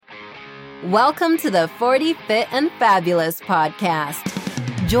Welcome to the 40 Fit and Fabulous podcast.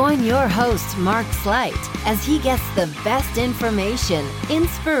 Join your host, Mark Slight, as he gets the best information,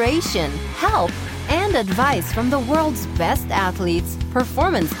 inspiration, help, and advice from the world's best athletes,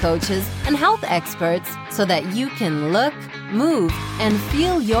 performance coaches, and health experts so that you can look, move, and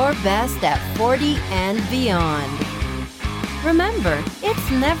feel your best at 40 and beyond. Remember,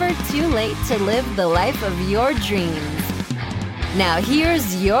 it's never too late to live the life of your dreams. Now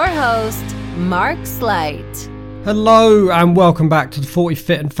here's your host, Mark Slight. Hello and welcome back to the 40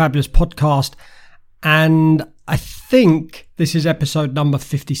 Fit and Fabulous podcast. And I think this is episode number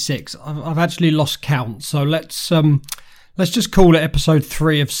 56. I've actually lost count, so let's just call it episode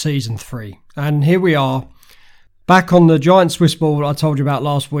 3 of season 3. And here we are, back on the giant Swiss ball that I told you about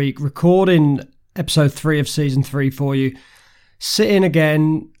last week, recording episode 3 of season 3 for you. Sitting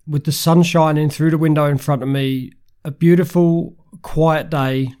again with the sun shining through the window in front of me, a beautiful, quiet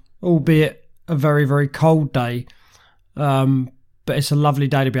day, albeit a very, very cold day. But it's a lovely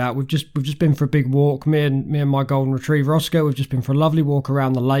day to be out. We've just been for a big walk. Me and my golden retriever Oscar. We've just been for a lovely walk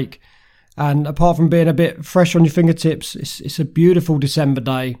around the lake. And apart from being a bit fresh on your fingertips, it's a beautiful December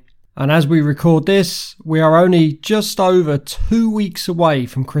day. And as we record this, we are only just over 2 weeks away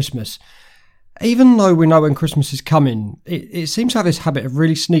from Christmas. Even though we know when Christmas is coming, it seems to have this habit of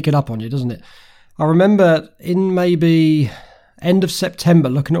really sneaking up on you, doesn't it? I remember in maybe end of September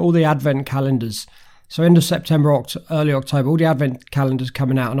looking at all the advent calendars. So end of September, early October, all the advent calendars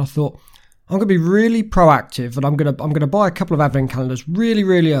coming out, and I thought, I'm going to be really proactive, and I'm going to buy a couple of advent calendars really,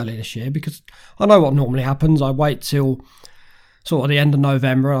 really early this year, because I know what normally happens. I wait till sort of the end of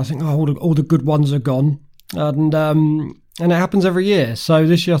November, and I think, all the good ones are gone, and it happens every year. So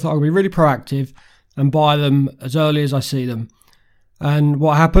this year I thought I'd be really proactive and buy them as early as I see them. And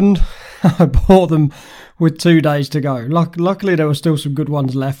what happened? I bought them with 2 days to go. Luckily, there were still some good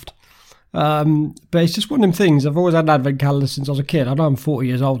ones left. But it's just one of them things. I've always had an advent calendar since I was a kid. I know I'm 40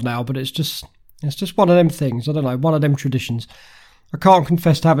 years old now, but it's just one of them things. I don't know, one of them traditions. I can't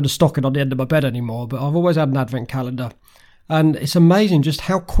confess to having a stocking on the end of my bed anymore, but I've always had an advent calendar. And it's amazing just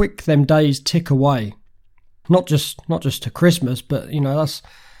how quick them days tick away. Not just to Christmas, but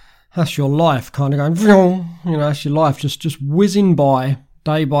that's your life kind of going, that's your life just whizzing by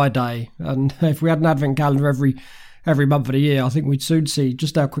day. And if we had an advent calendar every month of the year, I think we'd soon see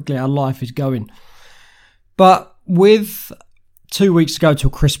just how quickly our life is going. But with 2 weeks to go till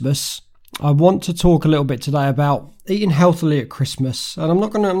Christmas, I want to talk a little bit today about eating healthily at Christmas. And I'm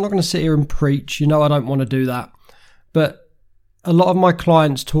not going to sit here and preach. I don't want to do that. But a lot of my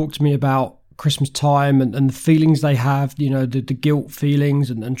clients talk to me about Christmas time and the feelings they have, the guilt feelings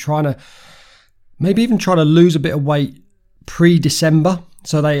and trying to maybe even try to lose a bit of weight pre-December.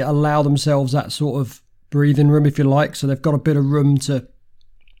 So they allow themselves that sort of breathing room, if you like. So they've got a bit of room to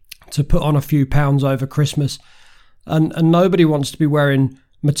put on a few pounds over Christmas. And nobody wants to be wearing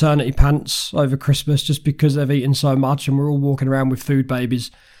maternity pants over Christmas just because they've eaten so much and we're all walking around with food babies.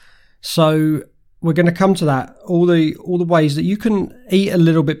 So we're going to come to that, all the ways that you can eat a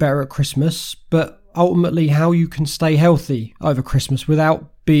little bit better at Christmas, but ultimately how you can stay healthy over Christmas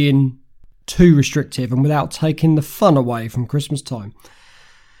without being too restrictive and without taking the fun away from Christmas time.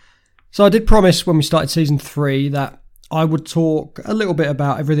 So I did promise when we started season 3 that I would talk a little bit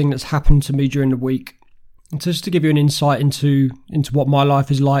about everything that's happened to me during the week, and just to give you an insight into what my life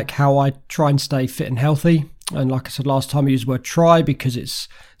is like, how I try and stay fit and healthy. And like I said last time, I use the word try because it's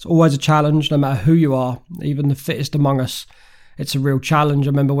always a challenge, no matter who you are, even the fittest among us. It's a real challenge. I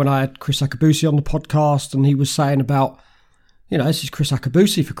remember when I had Chris Akabusi on the podcast and he was saying about, this is Chris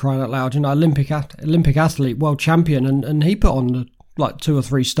Akabusi for crying out loud, Olympic athlete, world champion, and he put on like 2 or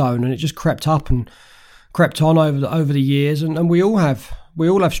 3 stone, and it just crept up and crept on over the years, and we all have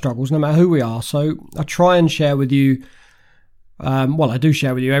struggles, no matter who we are. So I try and share with you. I do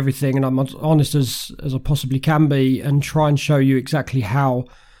share with you everything, and I'm as honest as I possibly can be, and try and show you exactly how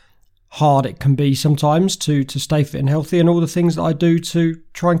hard it can be sometimes to stay fit and healthy, and all the things that I do to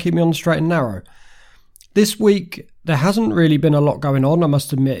try and keep me on the straight and narrow. This week, there hasn't really been a lot going on, I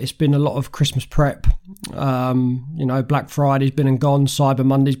must admit. It's been a lot of Christmas prep. Black Friday's been and gone, Cyber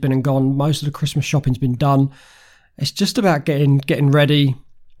Monday's been and gone. Most of the Christmas shopping's been done. It's just about getting ready.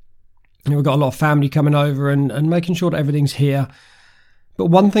 We've got a lot of family coming over and making sure that everything's here. But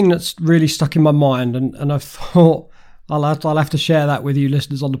one thing that's really stuck in my mind, and I've thought I'll have to share that with you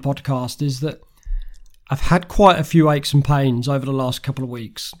listeners on the podcast, is that I've had quite a few aches and pains over the last couple of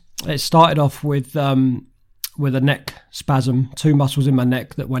weeks. It started off with a neck spasm, 2 muscles in my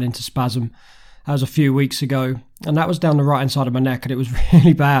neck that went into spasm. That was a few weeks ago, and that was down the right hand side of my neck, and it was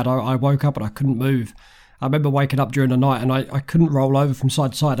really bad. I woke up and I couldn't move. I remember waking up during the night and I couldn't roll over from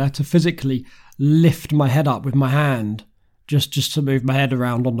side to side. I had to physically lift my head up with my hand just to move my head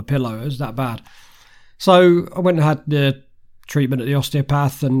around on the pillow. It was that bad. So I went and had the treatment at the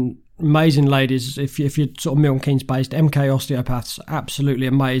osteopath, and amazing ladies. If you're sort of Milton Keynes based, MK osteopaths, absolutely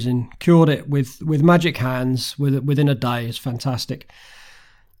amazing. Cured it with magic hands within a day. It's fantastic.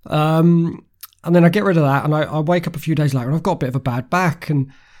 And then I get rid of that, and I wake up a few days later, and I've got a bit of a bad back,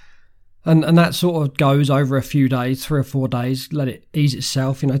 and that sort of goes over a few days, 3 or 4 days. Let it ease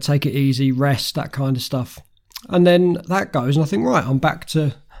itself, take it easy, rest, that kind of stuff. And then that goes, and I think, right, I'm back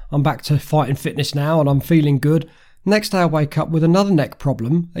to fighting fitness now, and I'm feeling good. Next day I wake up with another neck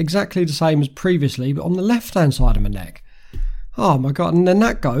problem, exactly the same as previously, but on the left-hand side of my neck. Oh my God, and then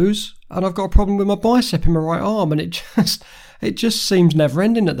that goes, and I've got a problem with my bicep in my right arm, and it just seems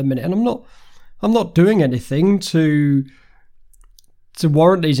never-ending at the minute, and I'm not doing anything to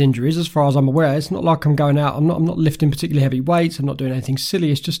warrant these injuries as far as I'm aware. It's not like I'm going out, I'm not lifting particularly heavy weights, I'm not doing anything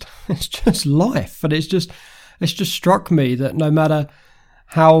silly, it's just life, and it's just struck me that no matter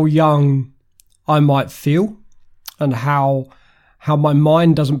how young I might feel, and how my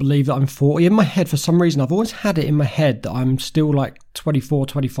mind doesn't believe that I'm 40. In my head, for some reason, I've always had it in my head that I'm still like 24,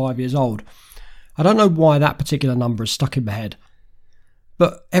 25 years old. I don't know why that particular number is stuck in my head.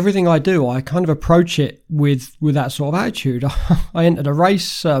 But everything I do, I kind of approach it with that sort of attitude. I entered a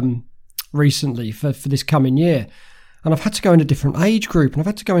race recently for this coming year, and I've had to go in a different age group, and I've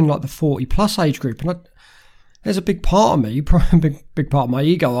had to go in like the 40-plus age group. And there's a big part of me, probably a big part of my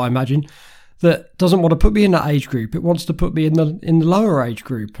ego, I imagine, that doesn't want to put me in that age group. It wants to put me in the lower age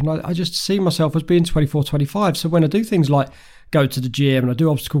group. And I just see myself as being 24, 25. So when I do things like go to the gym and I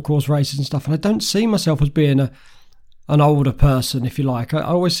do obstacle course races and stuff, and I don't see myself as being an older person, if you like. I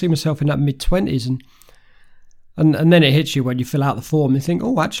always see myself in that mid-20s. And then it hits you when you fill out the form and think,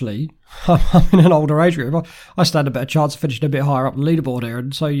 oh, actually, I'm in an older age group. I stand a better chance of finishing a bit higher up the leaderboard here.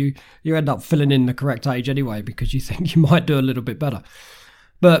 And so you end up filling in the correct age anyway, because you think you might do a little bit better.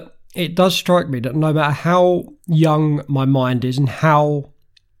 But it does strike me that no matter how young my mind is and how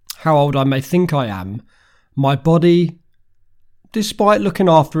old I may think I am, my body, despite looking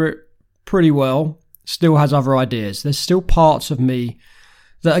after it pretty well, still has other ideas. There's still parts of me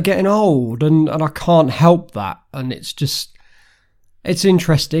that are getting old, and I can't help that. And it's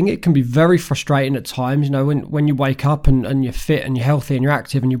interesting. It can be very frustrating at times, when you wake up and you're fit and you're healthy and you're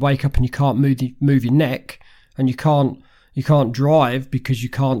active, and you wake up and you can't move your neck, and you can't drive because you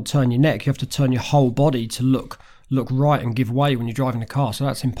can't turn your neck. You have to turn your whole body to look right and give way when you're driving a car. So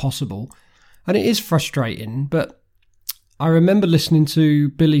that's impossible. And it is frustrating. But I remember listening to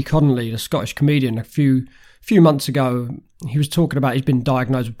Billy Connolly, the Scottish comedian, a few months ago. He was talking about he's been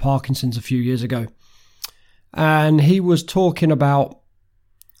diagnosed with Parkinson's a few years ago. And he was talking about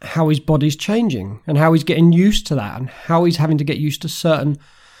how his body's changing and how he's getting used to that, and how he's having to get used to certain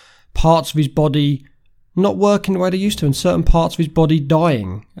parts of his body not working the way they used to, and certain parts of his body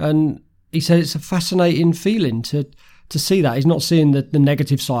dying. And he said it's a fascinating feeling to see that. He's not seeing the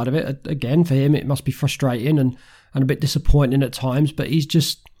negative side of it. Again, for him, it must be frustrating and a bit disappointing at times, but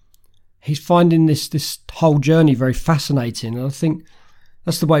he's finding this whole journey very fascinating. And I think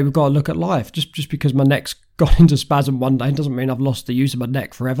that's the way we've got to look at life. Just because my neck's gone into spasm one day doesn't mean I've lost the use of my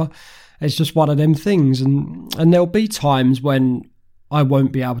neck forever. It's just one of them things. And there'll be times when I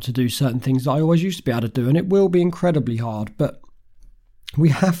won't be able to do certain things that I always used to be able to do, and it will be incredibly hard, but we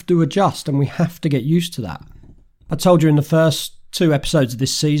have to adjust and we have to get used to that. I told you in the first 2 episodes of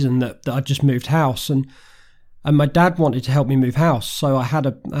this season that I just moved house, and my dad wanted to help me move house, so I had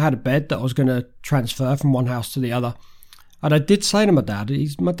a bed that I was going to transfer from one house to the other. And I did say to my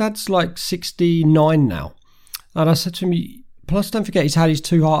dad's like 69 now, and I said to him, plus don't forget he's had his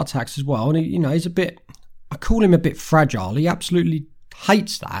 2 heart attacks as well, and he's a bit, I call him a bit fragile. He absolutely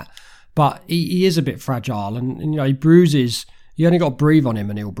hates that, but he is a bit fragile, and he bruises. You only got to breathe on him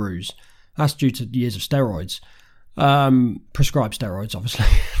and he'll bruise. That's due to years of steroids, prescribed steroids, obviously.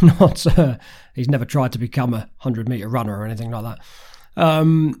 Not he's never tried to become a 100-meter runner or anything like that.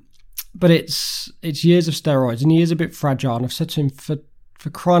 But it's years of steroids, and he is a bit fragile. And I've said to him, for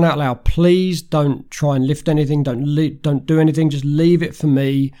crying out loud, please don't try and lift anything. Don't do anything. Just leave it for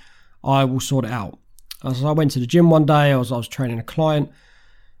me. I will sort it out. As I went to the gym one day, I was training a client.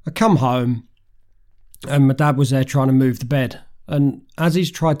 I come home, and my dad was there trying to move the bed. And as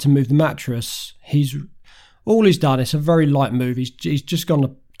he's tried to move the mattress, all he's done, it's a very light move. He's just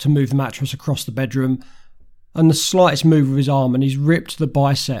gone to move the mattress across the bedroom, and the slightest move of his arm, and he's ripped the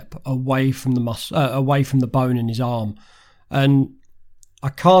bicep away from the bone in his arm. And I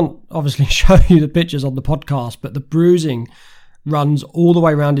can't obviously show you the pictures on the podcast, but the bruising runs all the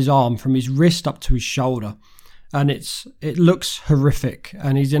way around his arm from his wrist up to his shoulder. And it looks horrific,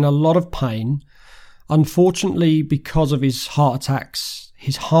 and he's in a lot of pain. Unfortunately, because of his heart attacks,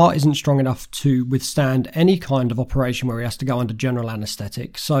 his heart isn't strong enough to withstand any kind of operation where he has to go under general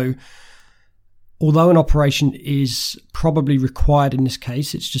anaesthetic. So although an operation is probably required in this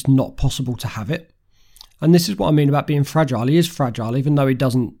case, it's just not possible to have it. And this is what I mean about being fragile. He is fragile, even though he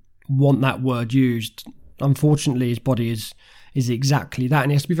doesn't want that word used. Unfortunately, his body is exactly that,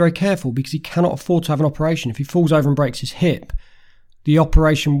 and he has to be very careful because he cannot afford to have an operation. If he falls over and breaks his hip, the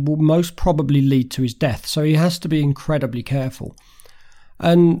operation will most probably lead to his death. So he has to be incredibly careful.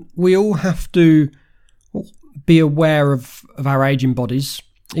 And we all have to be aware of our aging bodies,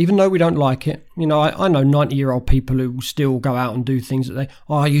 even though we don't like it. You know, I know 90-year-old people who still go out and do things that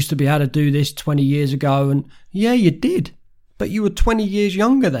I used to be able to do this 20 years ago. And yeah, you did. But you were 20 years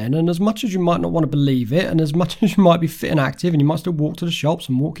younger then, and as much as you might not want to believe it, and as much as you might be fit and active, and you might still walk to the shops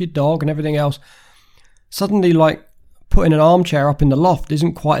and walk your dog and everything else, suddenly, like, putting an armchair up in the loft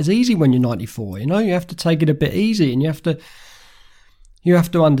isn't quite as easy when you're 94. You know, you have to take it a bit easy, and you have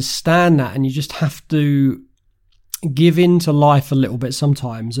to understand that, and you just have to give in to life a little bit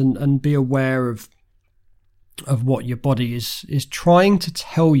sometimes, and be aware of what your body is trying to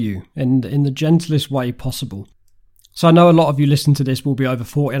tell you in the gentlest way possible. So I know a lot of you listening to this will be over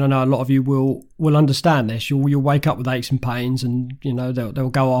 40, and I know a lot of you will understand this. You'll wake up with aches and pains, and you know they'll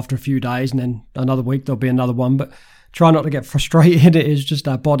go after a few days, and then another week there'll be another one. But try not to get frustrated. It is just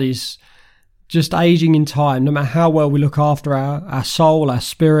our bodies just aging in time. No matter how well we look after our soul, our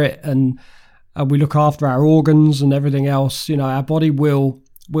spirit, and we look after our organs and everything else, you know, our body will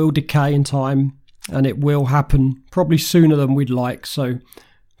decay in time, and it will happen probably sooner than we'd like. So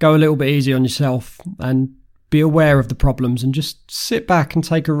go a little bit easy on yourself and be aware of the problems, and just sit back and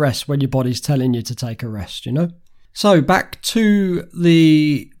take a rest when your body's telling you to take a rest, you know? So back to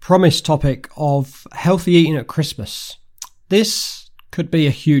the promised topic of healthy eating at Christmas. This could be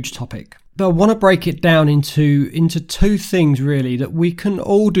a huge topic, but I want to break it down into two things really that we can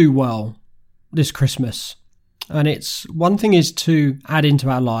all do well this Christmas. And it's one thing is to add into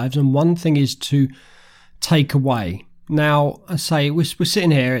our lives, and one thing is to take away. Now, I say we're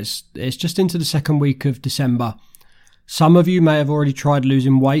sitting here, it's just into the second week of December. Some of you may have already tried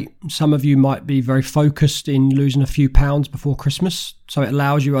losing weight. Some of you might be very focused in losing a few pounds before Christmas. So it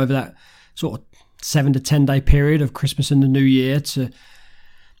allows you over that sort of 7 to 10 day period of Christmas and the New Year to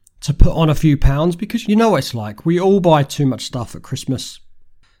put on a few pounds, because you know what it's like. We all buy too much stuff at Christmas.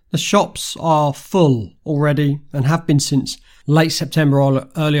 The shops are full already, and have been since late September or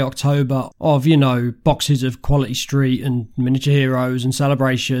early October, of, you know, boxes of Quality Street and Miniature Heroes and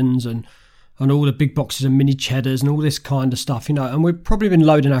Celebrations and all the big boxes of mini cheddars and all this kind of stuff, you know, and we've probably been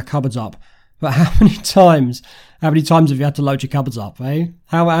loading our cupboards up. But how many times have you had to load your cupboards up, eh?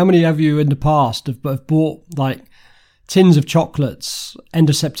 How many have you in the past have bought like tins of chocolates end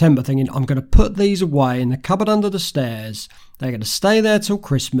of September thinking, I'm going to put these away in the cupboard under the stairs. They're going to stay there till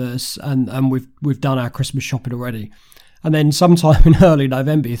Christmas, and we've done our Christmas shopping already. And then sometime in early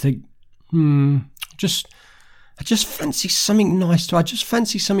November, you think, I just fancy something nice. I just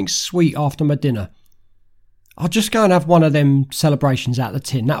fancy something sweet after my dinner. I'll just go and have one of them Celebrations out of the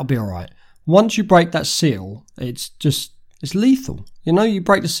tin. That'll be all right. Once you break that seal, it's lethal. You know, you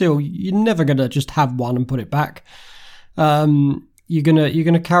break the seal, you're never going to just have one and put it back. You're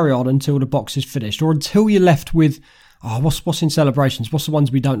gonna carry on until the box is finished, or until you're left with, what's in Celebrations? What's the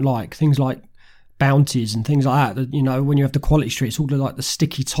ones we don't like? Things like Bounties and things like that. You know, when you have the Quality Street, it's all like the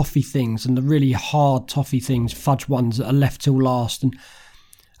sticky toffee things and the really hard toffee things, fudge ones that are left till last, and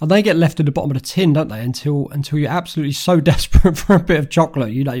they get left at the bottom of the tin, don't they? Until you're absolutely so desperate for a bit of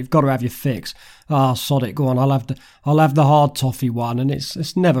chocolate, you know, you've got to have your fix. Sod it, go on, I'll have the hard toffee one, and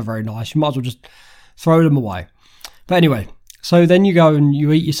it's never very nice. You might as well just throw them away. But anyway, so then you go and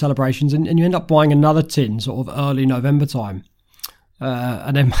you eat your Celebrations, and you end up buying another tin sort of early November time.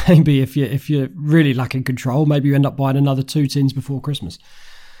 And then maybe if you're really lacking control, maybe you end up buying another 2 tins before Christmas.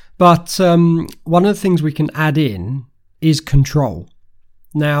 But one of the things we can add in is control.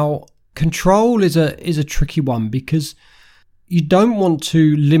 Now, control is a tricky one, because you don't want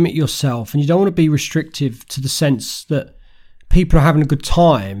to limit yourself, and you don't want to be restrictive to the sense that people are having a good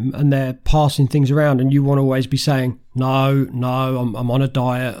time and they're passing things around, and you want to always be saying, no, I'm on a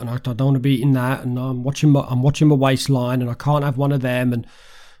diet and I don't want to be eating that, and I'm watching my waistline, and I can't have one of them, and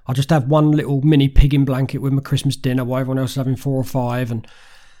I'll just have one little mini pigging blanket with my Christmas dinner while everyone else is having 4 or 5. And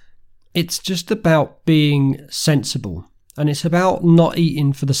it's just about being sensible, and it's about not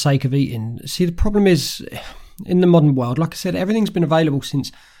eating for the sake of eating. See, the problem is, in the modern world, like I said, everything's been available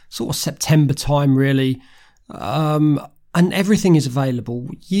since sort of September time, really. And everything is available.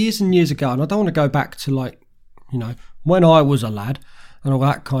 Years and years ago, and I don't want to go back to like, when I was a lad and all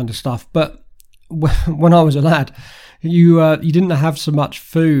that kind of stuff, but when I was a lad, you didn't have so much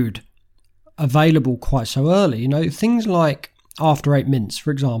food available quite so early. Things like after 8 mints,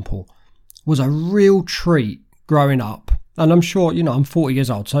 for example, was a real treat growing up. And I'm sure, I'm 40 years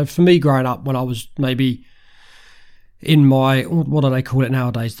old. So for me growing up when I was maybe in my, what do they call it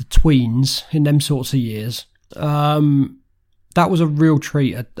nowadays, the tweens, in them sorts of years, that was a real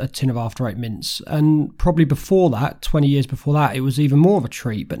treat, a tin of after 8 mints. And probably before that, 20 years before that, it was even more of a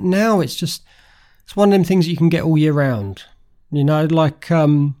treat. But now it's one of them things that you can get all year round. Like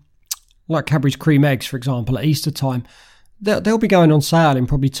Cadbury's cream eggs, for example, at Easter time. They'll be going on sale in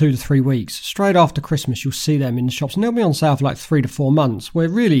probably 2 to 3 weeks. Straight after Christmas, you'll see them in the shops, and they'll be on sale for like 3 to 4 months, where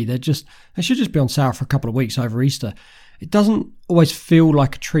really they should just be on sale for a couple of weeks over Easter. It doesn't always feel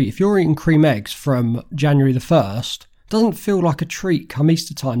like a treat. If you're eating cream eggs from January the 1st, it doesn't feel like a treat come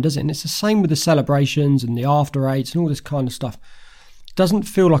Easter time, does it? And it's the same with the celebrations and the after eights and all this kind of stuff. It doesn't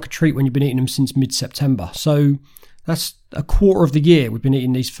feel like a treat when you've been eating them since mid-September. So that's a quarter of the year we've been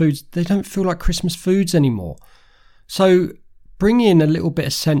eating these foods. They don't feel like Christmas foods anymore. So bring in a little bit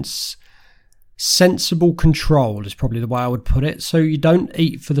of sensible control is probably the way I would put it. So you don't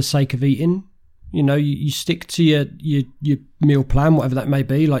eat for the sake of eating. You stick to your meal plan, whatever that may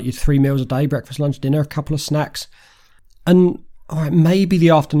be, like your 3 meals a day, breakfast, lunch, dinner, a couple of snacks. And all right, maybe the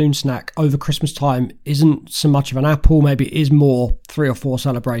afternoon snack over Christmas time isn't so much of an apple. Maybe it is more 3 or 4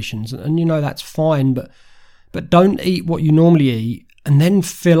 celebrations. And that's fine. But don't eat what you normally eat and then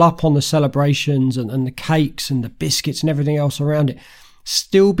fill up on the celebrations and the cakes and the biscuits and everything else around it.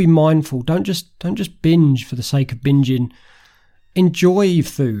 Still be mindful. Don't just binge for the sake of binging. Enjoy your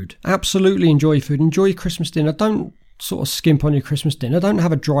food. Absolutely enjoy your food. Enjoy your Christmas dinner. Don't sort of skimp on your Christmas dinner. Don't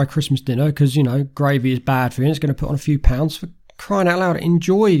have a dry Christmas dinner because, gravy is bad for you and it's going to put on a few pounds. For crying out loud,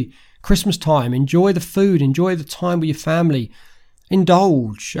 enjoy Christmas time. Enjoy the food. Enjoy the time with your family.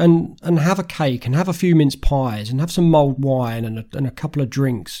 Indulge and have a cake and have a few mince pies and have some mulled wine and a couple of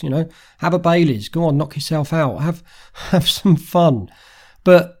drinks. Have a Baileys. Go on, knock yourself out. Have some fun.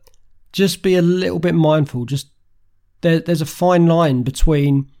 But just be a little bit mindful. There's a fine line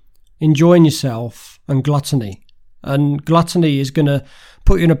between enjoying yourself and gluttony. And gluttony is going to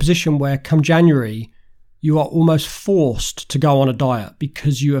put you in a position where come January, you are almost forced to go on a diet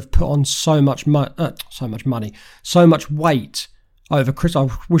because you have put on so much weight over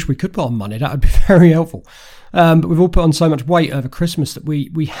Christmas. I wish we could put on money. That would be very helpful. But we've all put on so much weight over Christmas that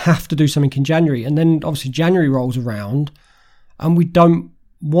we have to do something in January. And then obviously January rolls around and we don't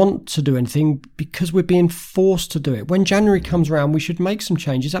want to do anything because we're being forced to do it. When January comes around, we should make some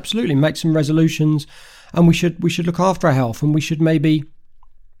changes. Absolutely. Make some resolutions. And we should look after our health, and we should maybe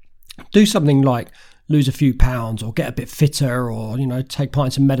do something like lose a few pounds or get a bit fitter or, take part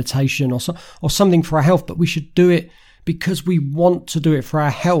in some meditation or something for our health. But we should do it because we want to do it for our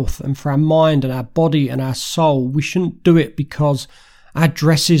health and for our mind and our body and our soul. We shouldn't do it because our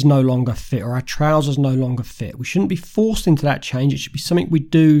dresses no longer fit or our trousers no longer fit. We shouldn't be forced into that change. It should be something we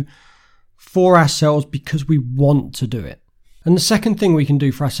do for ourselves because we want to do it. And the second thing we can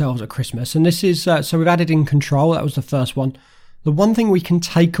do for ourselves at Christmas, and this is, so we've added in control, that was the first one. The one thing we can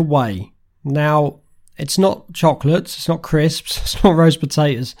take away, now it's not chocolates, it's not crisps, it's not roast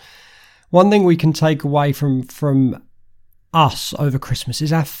potatoes. One thing we can take away from us over Christmas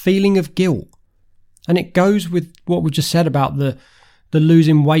is our feeling of guilt. And it goes with what we just said about the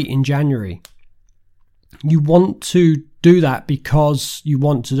losing weight in January. You want to do that because you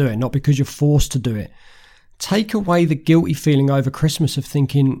want to do it, not because you're forced to do it. Take away the guilty feeling over Christmas of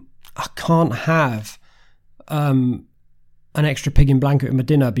thinking, I can't have an extra pig in blanket in my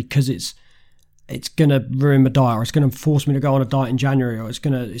dinner because it's going to ruin my diet, or it's going to force me to go on a diet in January, or it's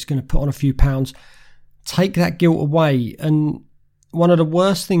going to put on a few pounds. Take that guilt away. And one of the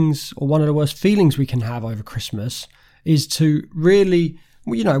worst things, or one of the worst feelings we can have over Christmas is to really,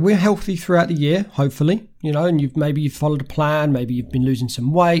 we're healthy throughout the year, hopefully, and you've followed a plan, maybe you've been losing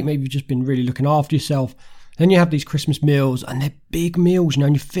some weight, maybe you've just been really looking after yourself. Then you have these Christmas meals, and they're big meals,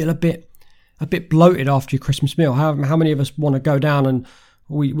 and you feel a bit bloated after your Christmas meal. How many of us want to go down and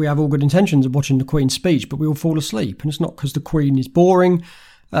we have all good intentions of watching the Queen's speech, but we all fall asleep? And it's not because the Queen is boring,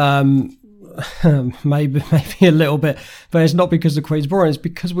 maybe a little bit, but it's not because the Queen's boring. It's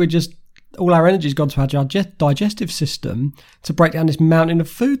because all our energy's gone to our digestive system to break down this mountain of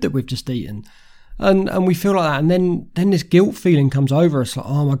food that we've just eaten. And we feel like that, and then this guilt feeling comes over us, like,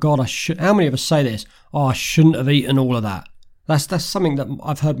 oh my God, how many of us say this? Oh, I shouldn't have eaten all of that. That's something that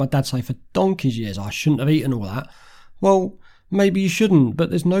I've heard my dad say for donkey's years. I shouldn't have eaten all that. Well, maybe you shouldn't, but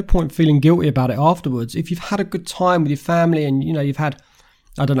there's no point feeling guilty about it afterwards. If you've had a good time with your family and, you've had,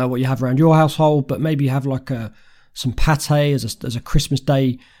 I don't know what you have around your household, but maybe you have like some pate as a Christmas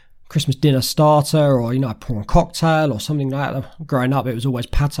dinner starter, or, a prawn cocktail or something like that. Growing up, it was always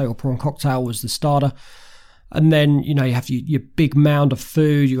pate or prawn cocktail was the starter. And then, you have your big mound of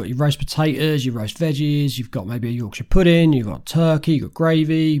food. You've got your roast potatoes, your roast veggies. You've got maybe a Yorkshire pudding. You've got turkey, you've got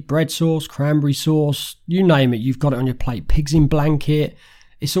gravy, bread sauce, cranberry sauce. You name it, you've got it on your plate. Pigs in blanket.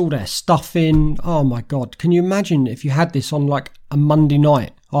 It's all there. Stuffing. Oh, my God. Can you imagine if you had this on like a Monday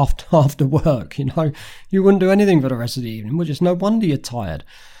night after work? You wouldn't do anything for the rest of the evening. Well, just no wonder you're tired.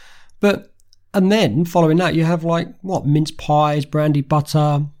 And then following that, you have mince pies, brandy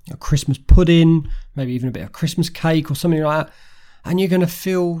butter, a Christmas pudding, maybe even a bit of Christmas cake or something like that. And you're going to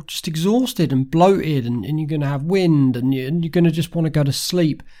feel just exhausted and bloated, and you're going to have wind, and you're going to just want to go to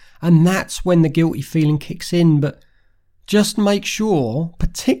sleep. And that's when the guilty feeling kicks in. But just make sure,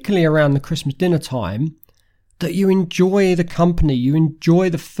 particularly around the Christmas dinner time, that you enjoy the company, you enjoy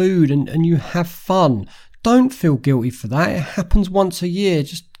the food, and you have fun. Don't feel guilty for that. It happens once a year.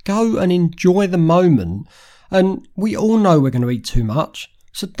 Just go and enjoy the moment. And we all know we're going to eat too much,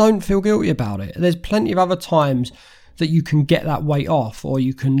 so don't feel guilty about it. There's plenty of other times that you can get that weight off, or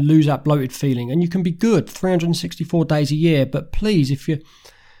you can lose that bloated feeling, and you can be good 364 days a year. But please,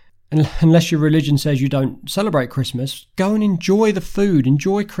 unless your religion says you don't celebrate Christmas, go and enjoy the food,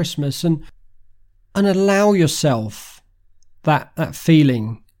 enjoy Christmas, and allow yourself that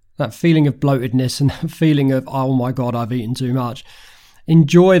feeling of bloatedness and that feeling of, oh my God, I've eaten too much.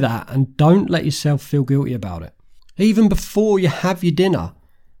 Enjoy that, and don't let yourself feel guilty about it. Even before you have your dinner,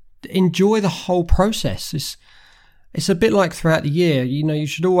 enjoy the whole process. It's a bit like throughout the year, you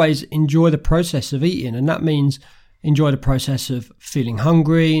should always enjoy the process of eating, and that means enjoy the process of feeling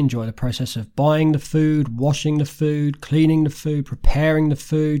hungry, enjoy the process of buying the food, washing the food, cleaning the food, preparing the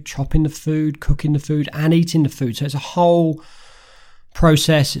food, chopping the food, cooking the food, and eating the food. So it's a whole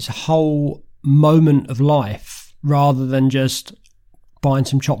process, it's a whole moment of life, rather than just buying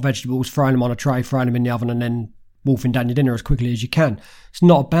some chopped vegetables, throwing them on a tray, throwing them in the oven, and then wolfing down your dinner as quickly as you can. It's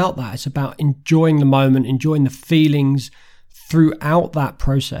not about that. It's about enjoying the moment, enjoying the feelings throughout that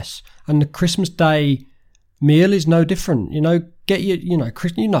process. And the Christmas Day meal is no different.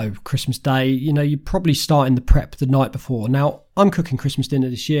 Christmas Day, you're probably starting the prep the night before. Now, I'm cooking Christmas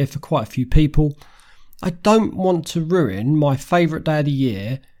dinner this year for quite a few people. I don't want to ruin my favourite day of the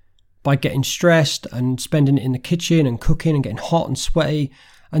year by getting stressed and spending it in the kitchen and cooking and getting hot and sweaty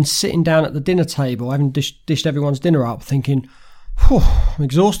and sitting down at the dinner table, having dished everyone's dinner up, thinking, I'm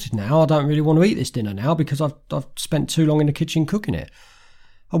exhausted now. I don't really want to eat this dinner now because I've spent too long in the kitchen cooking it.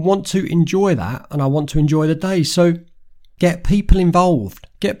 I want to enjoy that, and I want to enjoy the day. So get people involved.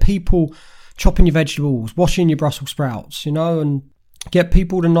 Get people chopping your vegetables, washing your Brussels sprouts, and get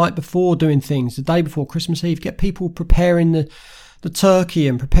people the night before doing things, the day before Christmas Eve. Get people preparing the turkey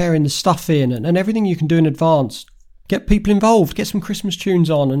and preparing the stuffing and everything you can do in advance. Get people involved, get some Christmas tunes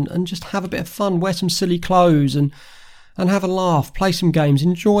on and just have a bit of fun, wear some silly clothes and have a laugh, play some games,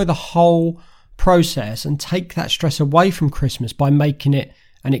 enjoy the whole process and take that stress away from Christmas by making it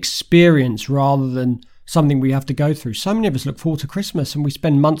an experience rather than something we have to go through. So many of us look forward to Christmas and we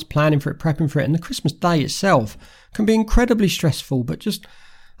spend months planning for it, prepping for it, and the Christmas day itself can be incredibly stressful, but just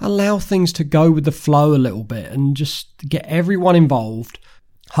allow things to go with the flow a little bit and just get everyone involved.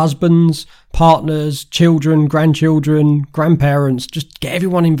 Husbands, partners, children, grandchildren, grandparents, just get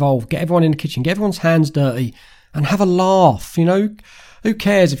everyone involved, get everyone in the kitchen, get everyone's hands dirty and have a laugh. Who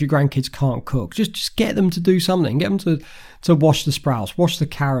cares if your grandkids can't cook? Just get them to do something. Get them to wash the sprouts, wash the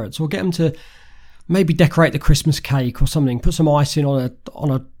carrots, or get them to maybe decorate the Christmas cake or something, put some icing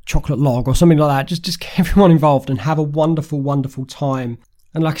on a chocolate log or something like that. Just get everyone involved and have a wonderful, wonderful time.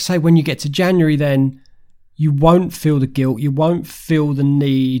 And like I say, when you get to January, then you won't feel the guilt. You won't feel the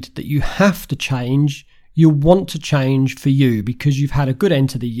need that you have to change. You'll want to change for you because you've had a good end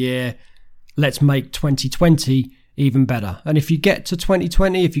to the year. Let's make 2020 even better. And if you get to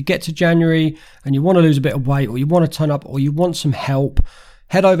 2020, if you get to January and you want to lose a bit of weight or you want to tone up or you want some help,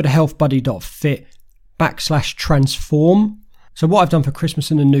 head over to healthbuddy.fit/transform. So what I've done for Christmas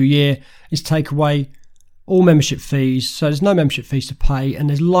and the New Year is take away all membership fees. So there's no membership fees to pay and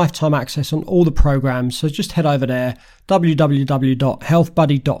there's lifetime access on all the programs. So just head over there,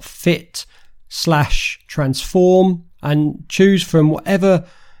 www.healthbuddy.fit/transform, and choose from whatever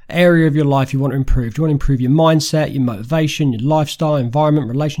area of your life you want to improve. Do you want to improve your mindset, your motivation, your lifestyle, environment,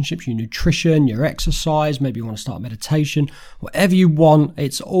 relationships, your nutrition, your exercise? Maybe you want to start meditation. Whatever you want,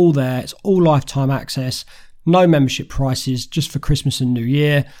 it's all there. It's all lifetime access. No membership prices, just for Christmas and New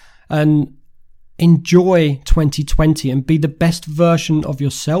Year. And enjoy 2020 and be the best version of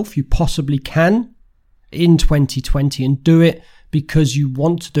yourself you possibly can in 2020, and do it because you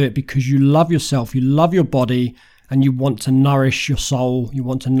want to do it, because you love yourself, you love your body, and you want to nourish your soul, you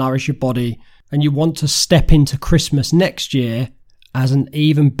want to nourish your body, and you want to step into Christmas next year as an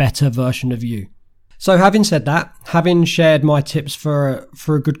even better version of you. So having said that, having shared my tips for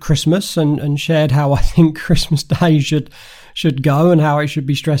a good Christmas and shared how I think Christmas Day should go and how it should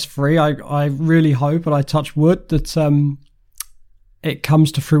be stress-free, I really hope, and I touch wood, that it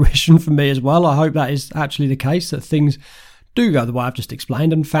comes to fruition for me as well. I hope that is actually the case, that things do go the way I've just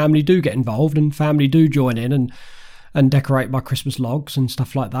explained, and family do get involved, and family do join in and decorate my Christmas logs and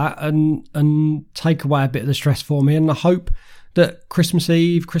stuff like that, and take away a bit of the stress for me. And I hope that Christmas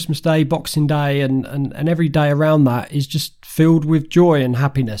Eve, Christmas Day, Boxing Day, and every day around that is just filled with joy and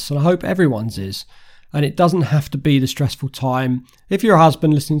happiness. And I hope everyone's is. And it doesn't have to be the stressful time. If you're a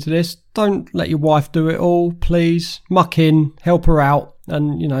husband listening to this, don't let your wife do it all. Please muck in, help her out.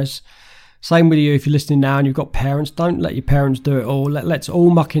 And, same with you if you're listening now and you've got parents. Don't let your parents do it all. Let's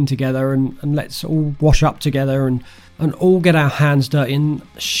all muck in together and let's all wash up together and all get our hands dirty and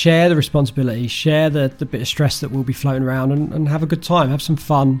share the responsibility, share the bit of stress that will be floating around, and have a good time, have some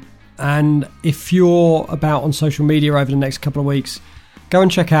fun. And if you're about on social media over the next couple of weeks, go and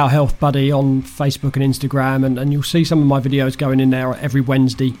check out Health Buddy on Facebook and Instagram, and you'll see some of my videos going in there every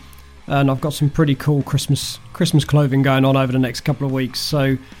Wednesday. And I've got some pretty cool Christmas clothing going on over the next couple of weeks,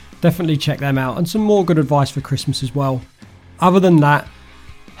 so definitely check them out, and some more good advice for Christmas as well. Other than that,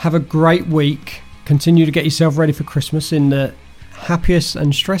 have a great week. Continue to get yourself ready for Christmas in the happiest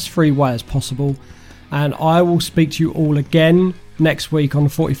and stress-free way as possible. And I will speak to you all again next week on the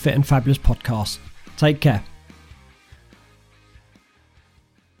 40 Fit and Fabulous podcast. Take care.